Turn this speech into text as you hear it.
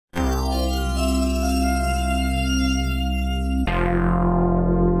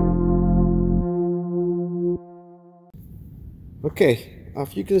Okay,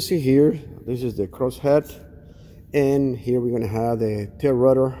 as you can see here, this is the crosshead, and here we're going to have the tail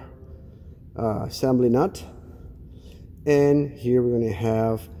rotor assembly nut, and here we're going to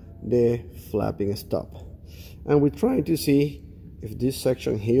have the flapping stop. And we're trying to see if this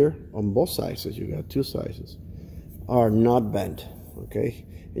section here on both sides, you got two sizes, are not bent. Okay,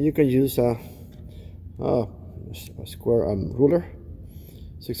 and you can use a square ruler,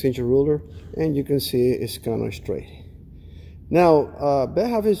 6-inch ruler, and you can see it's kind of straight. Now, they're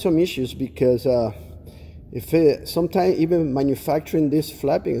having some issues because sometimes even manufacturing this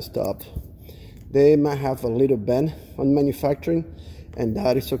flapping stop, they might have a little bend on manufacturing, and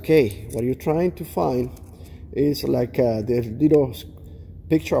that is okay. What you're trying to find is like the little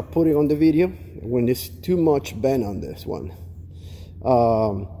picture I put it on the video when there's too much bend on this one.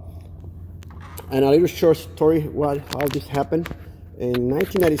 And a little short story how this happened. In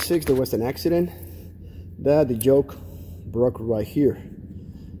 1996, there was an accident that the yoke broke right here,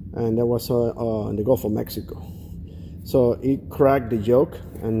 and that was in the Gulf of Mexico. So it cracked the yoke,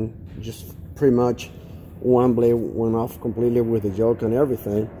 and just pretty much one blade went off completely with the yoke and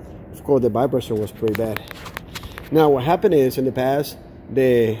everything. Of course, the vibration was pretty bad. Now what happened is, in the past,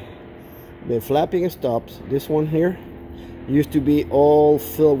 the flapping stops, this one here, used to be all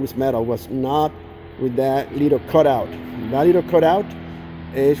filled with metal, was not with that little cutout. That little cutout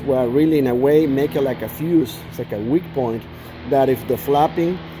is what really, in a way, make it like a fuse. It's like a weak point that if the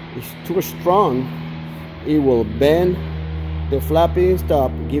flapping is too strong, it will bend the flapping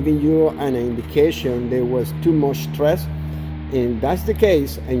stop, giving you an indication there was too much stress. And that's the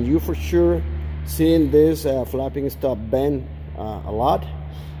case, and you for sure seeing this flapping stop bend a lot,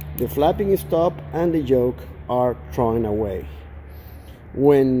 the flapping stop and the yoke are thrown away.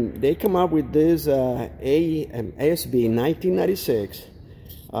 When they come up with this ASB in 1996,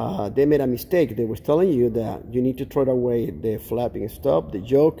 they made a mistake. They were telling you that you need to throw away the flapping stop, the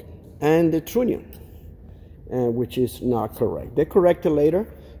yoke, and the trunnion, which is not correct. They corrected later,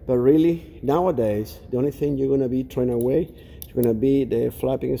 but really nowadays the only thing you're going to be throwing away is going to be the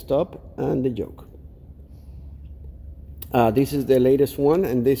flapping stop and the yoke. This is the latest one,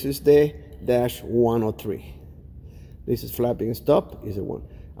 and this is the -103. This is flapping stop, is the one.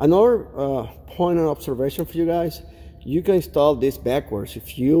 Another point of observation for you guys: you can install this backwards.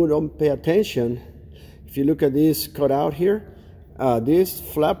 If you don't pay attention, if you look at this cutout here, this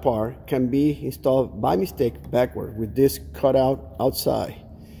flap part can be installed by mistake backward with this cutout outside.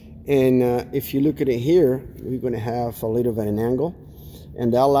 And if you look at it here, we're going to have a little bit of an angle,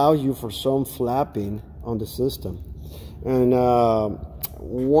 and that allows you for some flapping on the system. And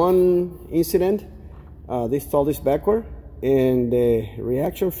one incident, they installed this backward, and the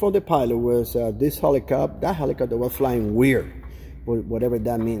reaction from the pilot was that helicopter was flying weird, whatever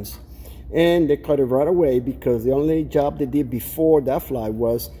that means. And they cut it right away because the only job they did before that flight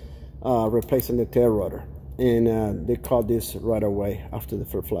was replacing the tail rotor. And they cut this right away after the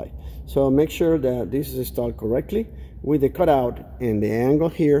first flight. So make sure that this is installed correctly with the cutout and the angle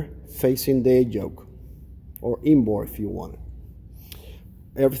here facing the yoke, or inboard if you want it.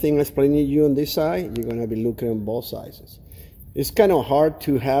 Everything I'm explaining to you on this side, you're going to be looking at both sides. It's kind of hard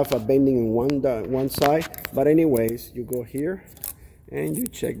to have a bending in one side, but anyways, you go here and you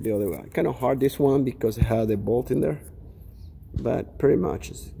check the other one. Kind of hard this one because it has the bolt in there, but pretty much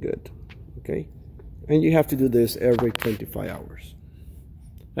it's good. Okay, and you have to do this every 25 hours.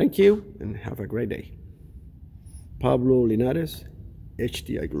 Thank you and have a great day. Pablo Linares,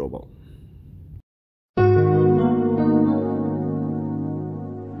 HDI Global.